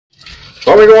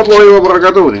Assalamualaikum warahmatullahi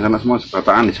wabarakatuh. Nih karena semua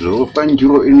sepertaan di seluruh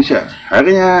penjuru Indonesia.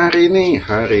 Hari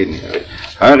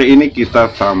ini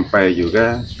kita sampai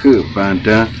juga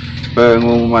kepada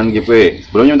pengumuman giveaway.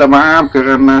 Sebelumnya minta maaf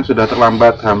karena sudah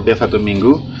terlambat hampir 1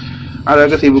 minggu. Ada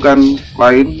kesibukan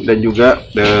lain dan juga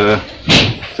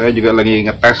saya juga lagi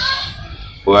ngetes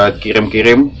buat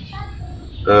kirim-kirim.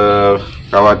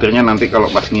 Khawatirnya nanti kalau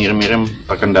pas ngirim-ngirim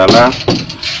terkendala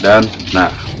dan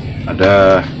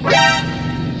ada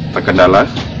terkendala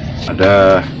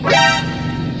dan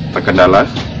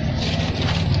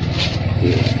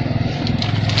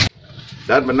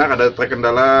benar ada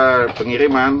terkendala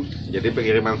pengiriman. Jadi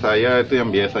pengiriman saya itu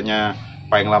yang biasanya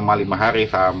paling lama 5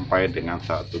 hari sampai dengan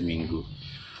 1 minggu.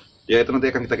 Ya itu nanti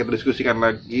akan kita diskusikan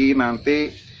lagi. Nanti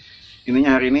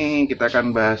intinya hari ini kita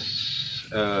akan bahas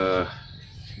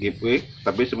giveaway.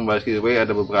 Tapi sebelum bahas giveaway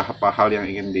ada beberapa hal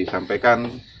yang ingin disampaikan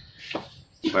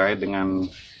terkait dengan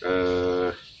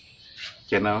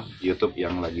channel YouTube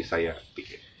yang lagi saya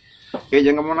bikin. Oke,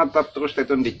 jangan kemana, tetap terus stay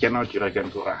tune di channel Juragan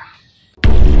Kura.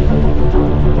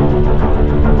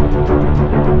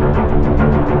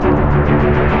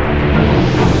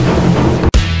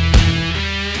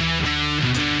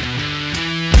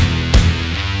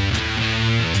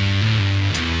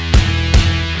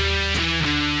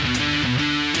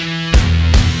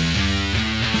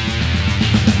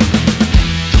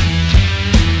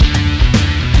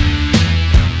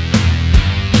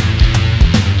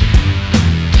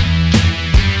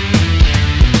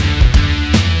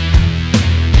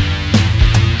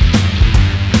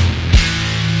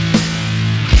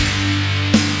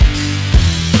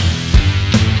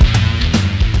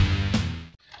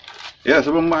 Ya,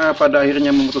 sebelum pada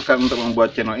akhirnya memutuskan untuk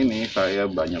membuat channel ini,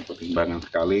 saya banyak pertimbangan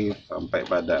sekali sampai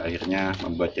pada akhirnya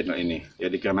membuat channel ini.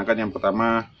 Ya, dikarenakan yang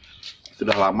pertama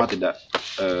sudah lama tidak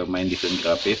main desain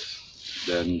grafis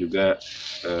dan juga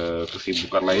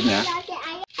kesibukan lainnya.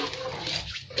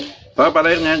 Saya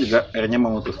pada akhirnya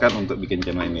memutuskan untuk bikin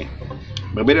channel ini.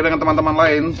 Berbeda dengan teman-teman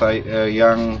lain, saya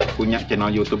yang punya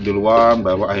channel YouTube di luar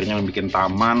baru akhirnya membuat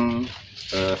taman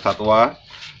satwa.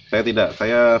 Saya tidak.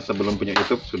 Saya sebelum punya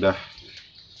YouTube sudah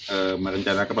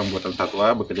merencanakan pembuatan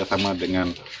satwa, bekerja sama dengan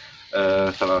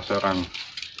salah seorang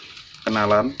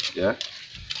kenalan, ya.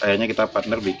 Akhirnya kita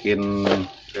partner bikin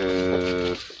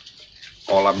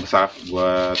kolam besar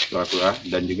buat kura-kura,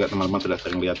 dan juga teman-teman sudah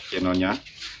sering lihat channelnya.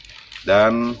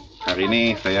 Dan hari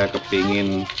ini saya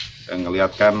kepingin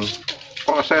ngeliatkan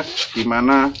proses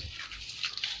gimana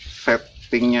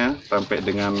settingnya sampai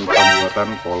dengan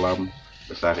pembuatan kolam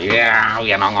besar. Ya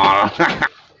nongol.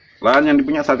 Lahan yang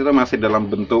dipunya saat itu masih dalam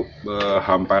bentuk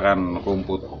hamparan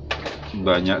rumput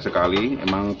banyak sekali.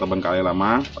 Emang terbengkalai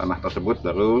lama tanah tersebut,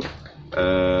 baru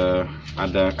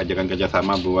ada ajakan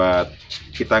kerjasama buat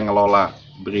kita ngelola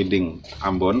breeding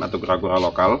Ambon atau kura-kura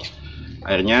lokal.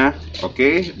 Akhirnya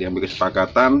oke, diambil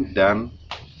kesepakatan dan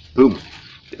boom,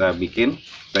 kita bikin.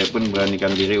 Saya pun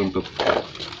beranikan diri untuk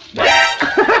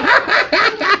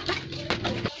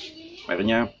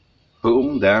akhirnya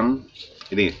boom, dan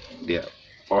ini dia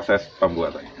proses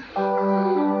pembuatannya.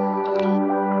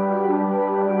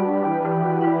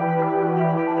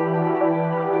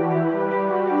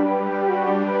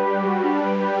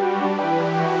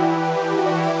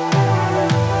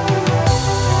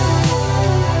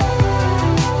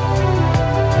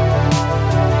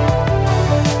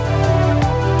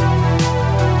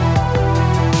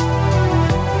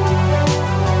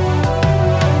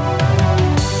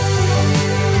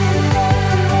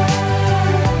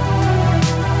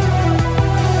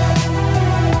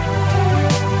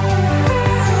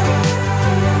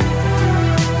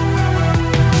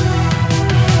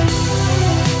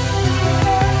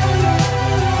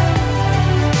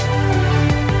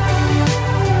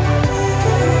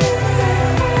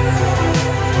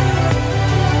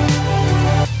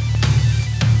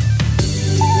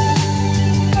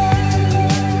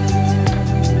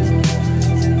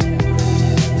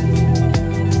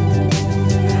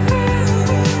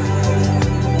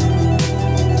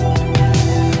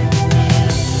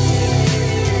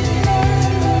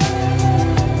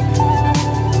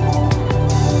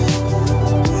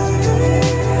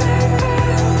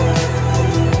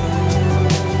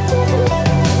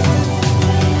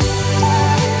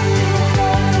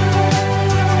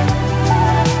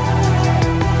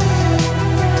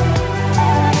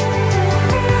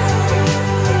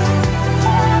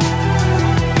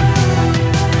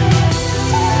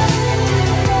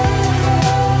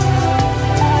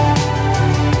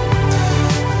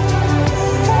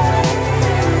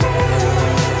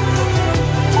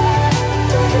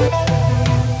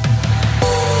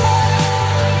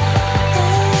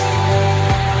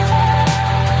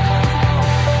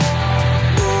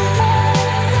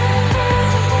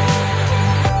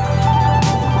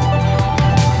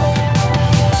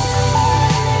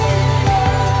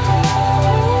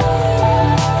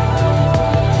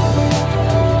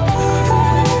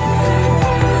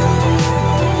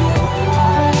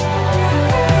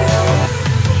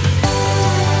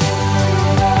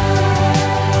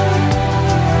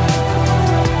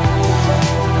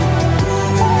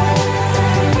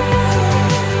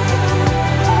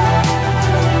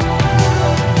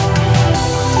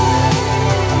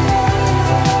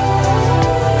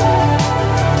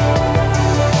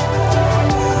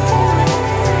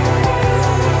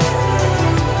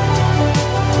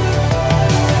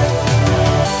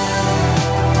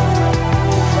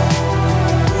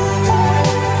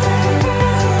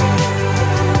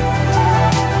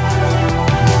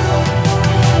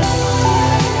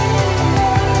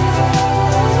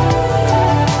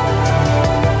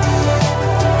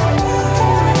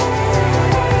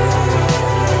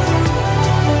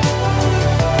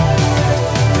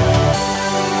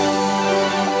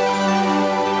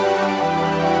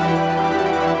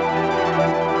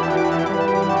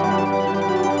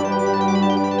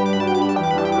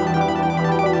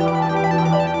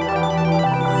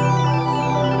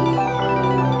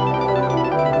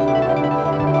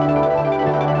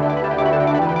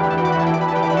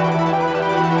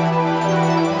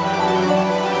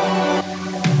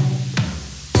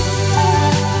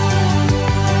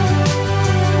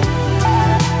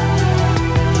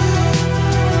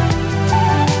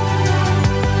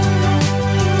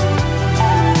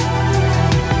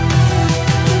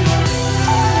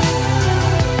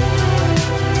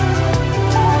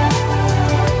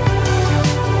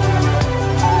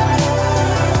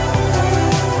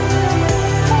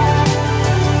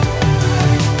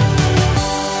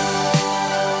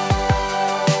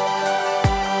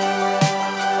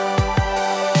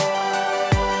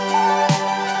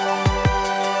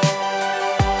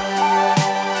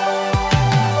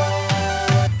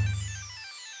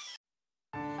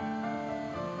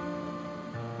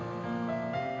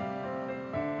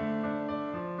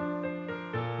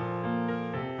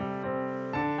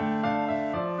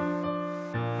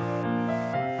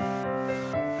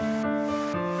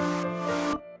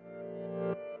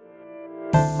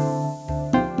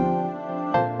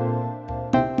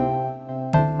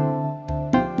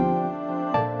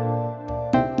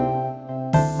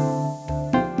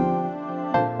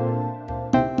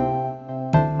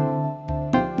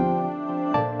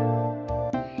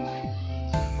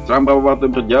 selama waktu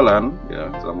berjalan,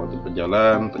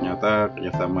 ternyata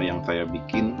kerjasama yang saya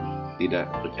bikin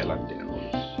tidak berjalan dengan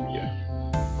mulus. Ya,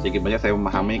 sedikit banyak saya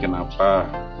memahami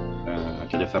kenapa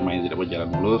kerjasama ini tidak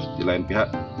berjalan mulus. Di lain pihak,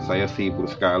 saya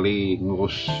sibuk sekali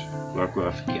ngurus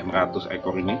kura-kura sekian ratus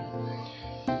ekor ini.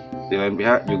 Di lain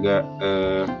pihak juga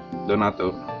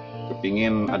donatur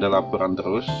kepingin ada laporan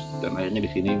terus, dan akhirnya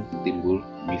di sini timbul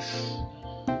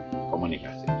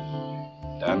miskomunikasi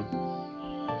dan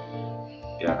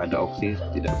ya ada opsi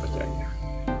tidak percaya.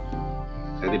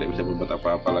 Saya tidak bisa berbuat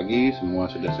apa-apa lagi, semua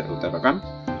sudah saya utarakan,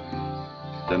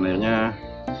 dan akhirnya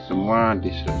semua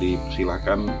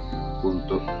dipersilahkan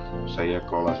untuk saya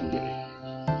kelola sendiri.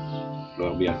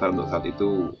 Luar biasa untuk saat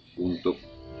itu.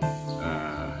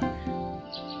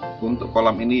 Untuk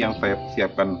kolam ini yang saya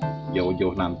siapkan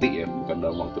jauh-jauh nanti ya, bukan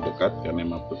dalam waktu dekat, karena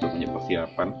memang butuh banyak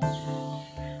persiapan.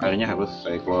 Akhirnya harus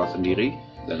saya kelola sendiri,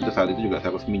 dan itu saat itu juga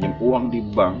saya harus pinjam uang di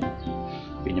bank,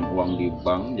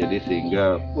 jadi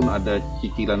sehingga pun ada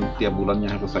cicilan tiap bulannya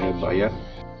harus saya bayar.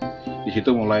 Di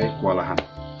situ mulai kewalahan.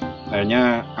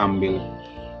 Akhirnya ambil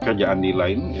kerjaan di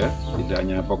lain ya, tidak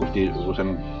hanya fokus di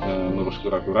urusan ngurus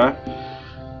kura-kura,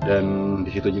 dan di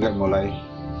situ juga mulai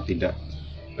tidak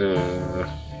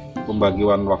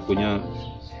pembagian waktunya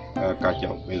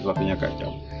kacau,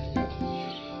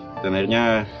 dan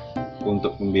akhirnya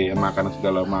untuk pembiayaan makanan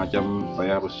segala macam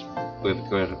saya harus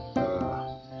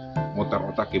muter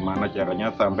otak gimana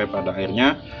caranya, sampai pada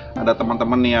akhirnya ada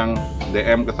teman-teman yang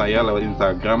DM ke saya lewat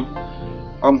Instagram,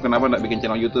 "Om, kenapa nggak bikin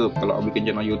channel YouTube? Kalau Om bikin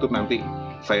channel YouTube nanti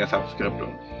saya subscribe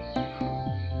dong."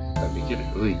 Saya pikir,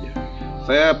 oh iya.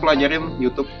 Saya pelajarin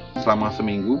YouTube selama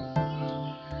seminggu,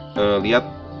 lihat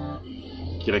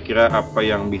kira-kira apa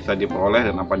yang bisa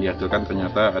diperoleh dan apa yang dihasilkan.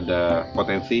 Ternyata ada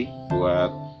potensi buat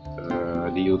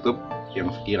di YouTube yang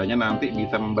sekiranya nanti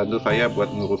bisa membantu saya buat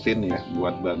ngurusin ya,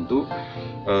 buat bantu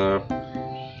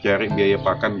cari biaya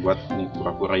pakan buat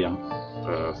kura-kura yang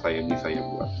saya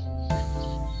buat.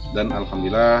 Dan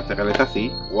alhamdulillah terrealisasi,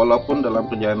 walaupun dalam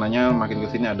perjalanannya makin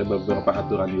kesini ada beberapa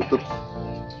aturan YouTube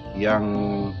yang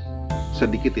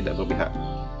sedikit tidak berpihak.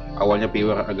 Awalnya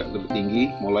viewer agak lebih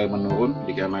tinggi, mulai menurun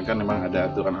dikarenakan memang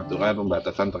ada aturan-aturan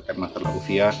pembatasan terkait masalah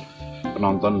usia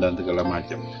penonton dan segala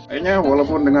macam. Akhirnya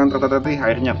walaupun dengan tertata-tata,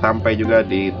 akhirnya sampai juga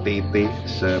di titik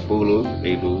 10.000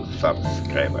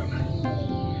 subscriber.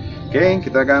 Oke,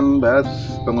 kita akan bahas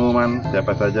pengumuman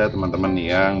siapa saja teman-teman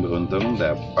yang beruntung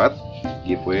dapat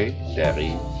giveaway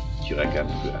dari Juragan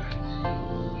Kura.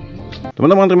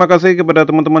 Teman-teman, terima kasih kepada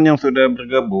teman-teman yang sudah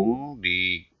bergabung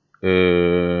di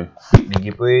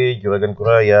giveaway Juragan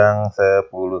Kura yang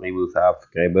 10.000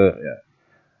 subscriber ya.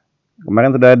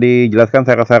 Kemarin sudah dijelaskan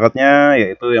syarat-syaratnya,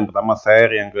 yaitu yang pertama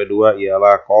share, yang kedua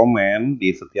ialah komen di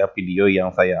setiap video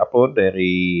yang saya upload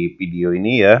dari video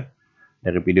ini ya.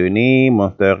 Dari video ini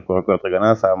monster kura-kura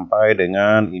tergana sampai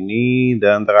dengan ini,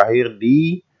 dan terakhir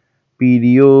di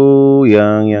video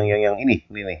yang ini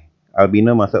nih,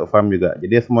 albino masuk farm juga.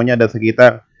 Jadi semuanya ada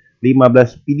sekitar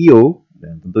 15 video,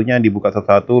 dan tentunya dibuka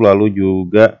satu-satu, lalu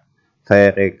juga saya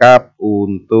rekap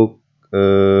untuk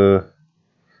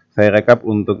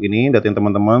ini, datin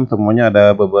teman-teman. Semuanya ada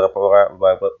beberapa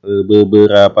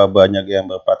banyak yang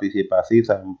berpartisipasi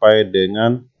sampai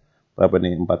dengan berapa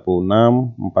nih,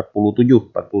 46,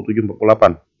 47,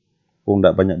 48. Oh,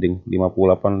 enggak banyak ding,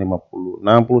 58, 50,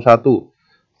 61.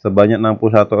 Sebanyak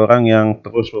 61 orang yang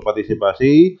terus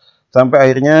berpartisipasi sampai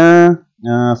akhirnya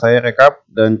saya rekap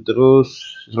dan terus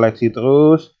seleksi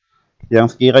terus.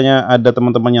 Yang sekiranya ada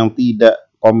teman-teman yang tidak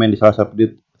komen di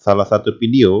salah satu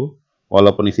video,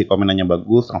 walaupun isi komenannya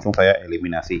bagus, langsung saya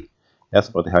eliminasi. Ya,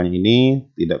 seperti halnya ini,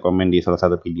 tidak komen di salah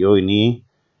satu video ini,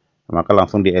 maka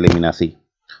langsung dieliminasi.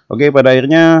 Oke, pada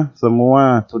akhirnya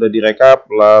semua sudah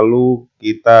direkap, lalu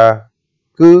kita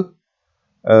ke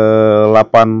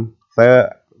 8.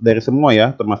 Saya dari semua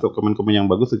ya, termasuk komen-komen yang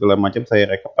bagus segala macam,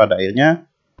 saya rekap. Pada akhirnya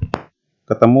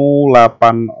ketemu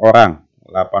 8 orang.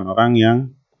 8 orang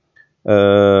yang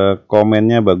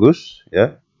komennya bagus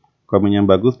ya. Komennya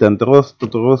bagus dan terus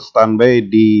standby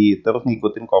terus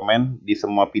ngikutin komen di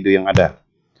semua video yang ada.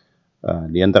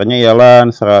 Di antaranya ialah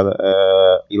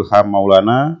Ilham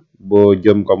Maulana,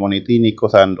 Bojom Community, Nico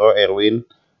Sandro, Erwin,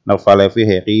 Nova Levi,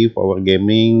 Harry, Power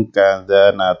Gaming,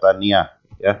 Kanza, Natania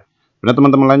ya. Benar,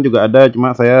 teman-teman lain juga ada,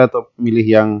 cuma saya milih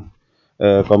yang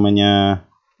komennya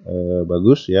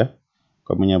bagus ya.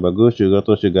 Komennya bagus juga,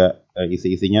 terus juga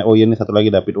isi-isinya. Oh iya, ini satu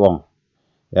lagi David Wong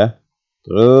ya.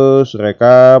 Terus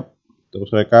rekap, terus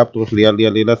lihat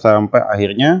sampai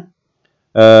akhirnya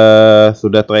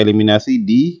sudah tereliminasi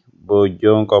di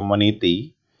Bojong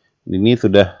Community. Ini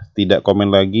sudah tidak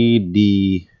komen lagi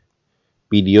di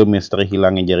video misteri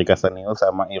hilangnya Jari Kasanil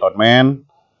sama Iron Man.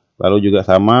 Lalu juga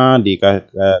sama di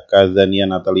Kazania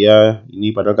Natalia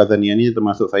ini, padahal Kazania ini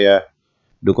termasuk saya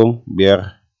dukung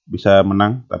biar bisa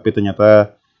menang, tapi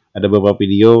ternyata ada beberapa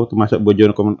video termasuk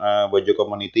Bojo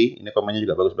Community ini komennya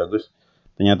juga bagus-bagus.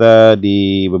 Ternyata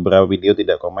di beberapa video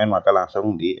tidak komen, maka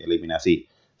langsung dieliminasi.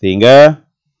 Sehingga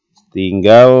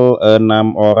tinggal 6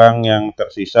 orang yang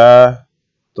tersisa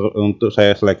untuk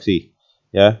saya seleksi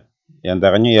ya. Di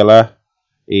antaranya ialah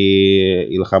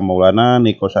Ilham Maulana,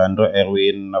 Nico Sandro,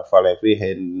 Erwin Valevi,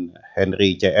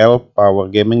 Henry CL, Power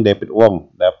Gaming, David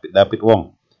Wong.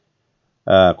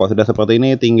 Kalau sudah seperti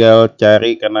ini tinggal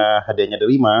cari, karena hadiahnya ada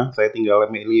 5, saya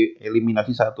tinggal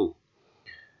eliminasi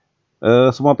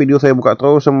 1. Semua video saya buka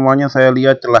terus, semuanya saya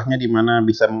lihat celahnya di mana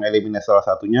bisa mengeliminasi salah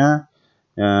satunya.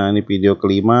 Ini video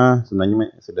kelima,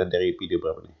 sebenarnya sudah dari video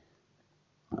berapa nih?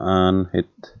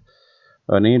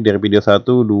 Ini dari video 1,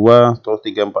 2, terus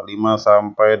 3, 4, 5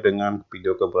 sampai dengan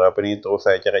video keberapa nih, terus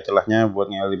saya cari celahnya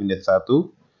buat ngeliminasi 1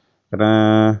 karena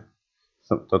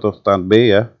total start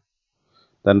B ya,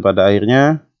 dan pada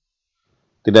akhirnya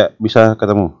tidak bisa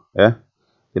ketemu ya,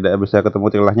 tidak bisa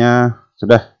ketemu celahnya.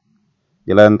 Sudah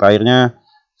jalan terakhirnya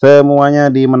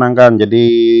semuanya dimenangkan, jadi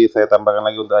saya tambahkan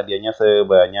lagi untuk hadiahnya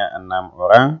sebanyak 6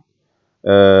 orang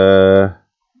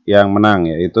yang menang,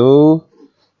 yaitu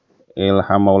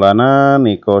Ilham Maulana,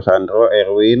 Nico Sandro,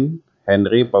 Erwin,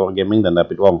 Henry, Power Gaming, dan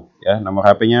David Wong. Ya, nomor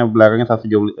HP-nya belakangnya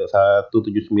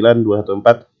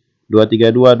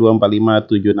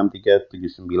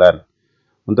 179-214-232-245-763-79.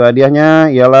 Untuk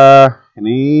hadiahnya ialah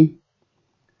ini,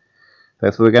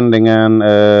 saya sesuaikan dengan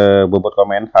bobot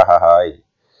komen, hahaha.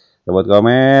 Bobot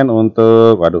komen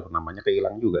untuk, waduh, namanya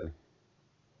kehilang juga nih.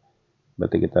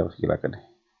 Berarti kita harus silakan nih.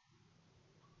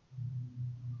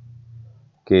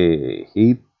 Oke,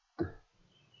 hit.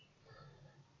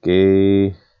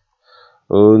 Oke,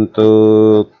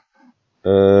 untuk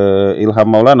Ilham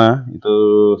Maulana itu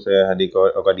saya Hadi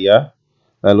Okadia.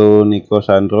 Lalu Nico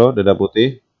Sandro, dada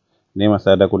putih. Ini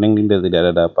masih ada kuning, ini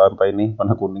tidak ada apa-apa ini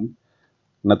warna kuning.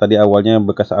 Nah tadi awalnya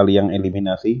bekas Ali yang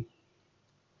eliminasi.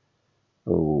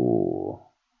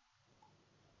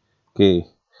 Oke,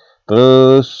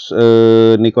 terus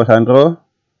Nico Sandro,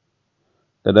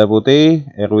 dada putih.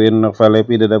 Erwin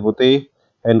Valepi, dada putih.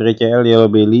 Henry CL Yellow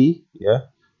Belly, ya.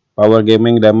 Power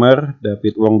Gaming Damer,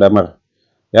 David Wong Damer,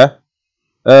 ya.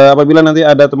 Apabila nanti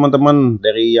ada teman-teman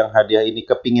dari yang hadiah ini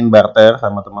kepingin barter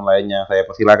sama teman lainnya, saya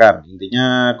persilakan.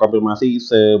 Intinya konfirmasi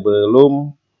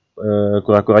sebelum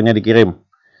kura-kuranya dikirim.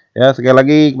 Ya, sekali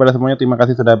lagi kepada semuanya terima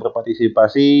kasih sudah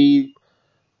berpartisipasi.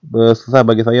 Susah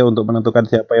bagi saya untuk menentukan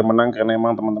siapa yang menang karena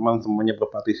memang teman-teman semuanya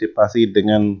berpartisipasi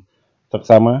dengan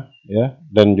seksama, ya,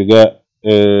 dan juga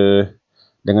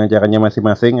dengan caranya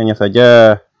masing-masing. Hanya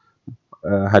saja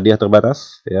hadiah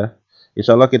terbatas ya.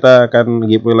 Insya Allah kita akan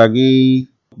giveaway lagi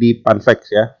di Funfact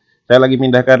ya. Saya lagi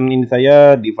mindahkan ini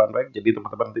saya di Funfact, jadi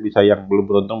teman-teman nanti bisa yang belum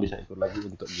beruntung bisa ikut lagi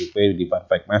untuk giveaway di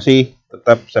Funfact. Masih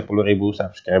tetap 10.000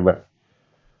 subscriber.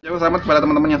 Jauh selamat kepada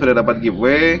teman-teman yang sudah dapat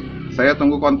giveaway. Saya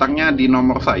tunggu kontaknya di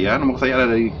nomor saya. Nomor saya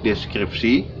ada di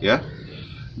deskripsi ya.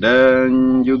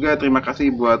 Dan juga terima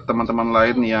kasih buat teman-teman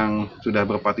lain yang sudah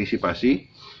berpartisipasi.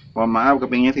 Mohon maaf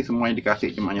kepingin sih semuanya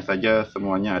dikasih, cuma hanya saja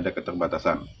semuanya ada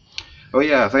keterbatasan. Oh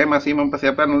ya, saya masih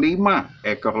mempersiapkan 5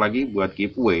 ekor lagi buat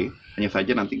giveaway. Hanya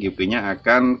saja nanti giveaway-nya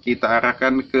akan kita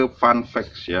arahkan ke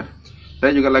Funfact ya.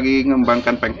 Saya juga lagi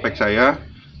ngembangkan Funfact saya,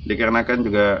 dikarenakan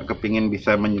juga kepingin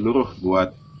bisa menyeluruh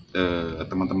buat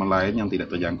teman-teman lain yang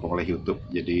tidak terjangkau oleh YouTube.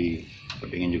 Jadi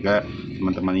kepingin juga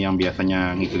teman-teman yang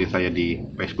biasanya ngikuti saya di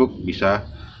Facebook bisa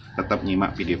tetap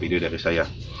nyimak video-video dari saya,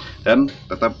 dan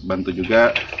tetap bantu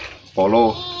juga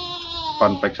follow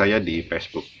Funfact saya di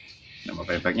Facebook. Nama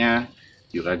Funfact-nya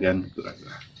Juragan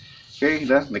Kura-kura. Oke,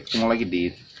 udah, next ketemu lagi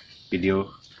di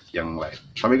video yang lain.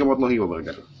 Assalamualaikum warahmatullahi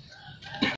wabarakatuh.